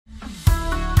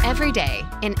Every day,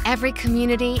 in every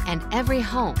community and every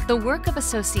home, the work of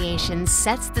associations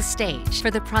sets the stage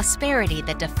for the prosperity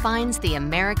that defines the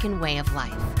American way of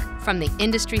life. From the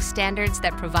industry standards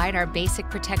that provide our basic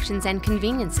protections and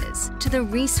conveniences, to the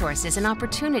resources and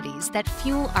opportunities that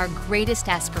fuel our greatest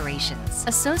aspirations,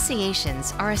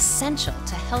 associations are essential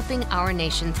to helping our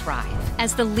nation thrive.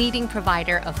 As the leading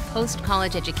provider of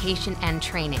post-college education and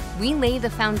training, we lay the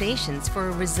foundations for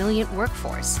a resilient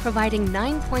workforce, providing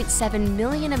 9.7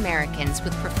 million Americans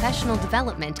with professional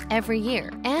development every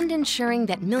year, and ensuring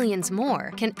that millions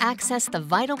more can access the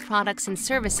vital products and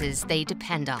services they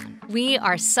depend on. We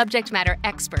are subject matter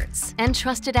experts and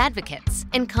trusted advocates,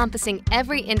 encompassing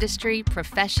every industry,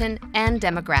 profession, and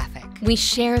demographic. We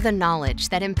share the knowledge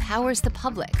that empowers the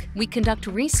public. We conduct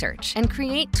research and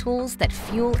create tools that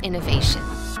fuel innovation.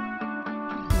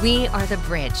 We are the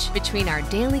bridge between our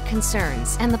daily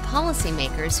concerns and the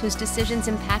policymakers whose decisions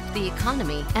impact the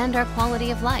economy and our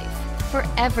quality of life. For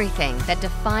everything that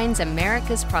defines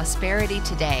America's prosperity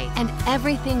today and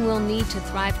everything we'll need to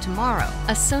thrive tomorrow,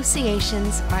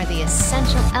 associations are the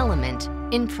essential element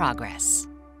in progress.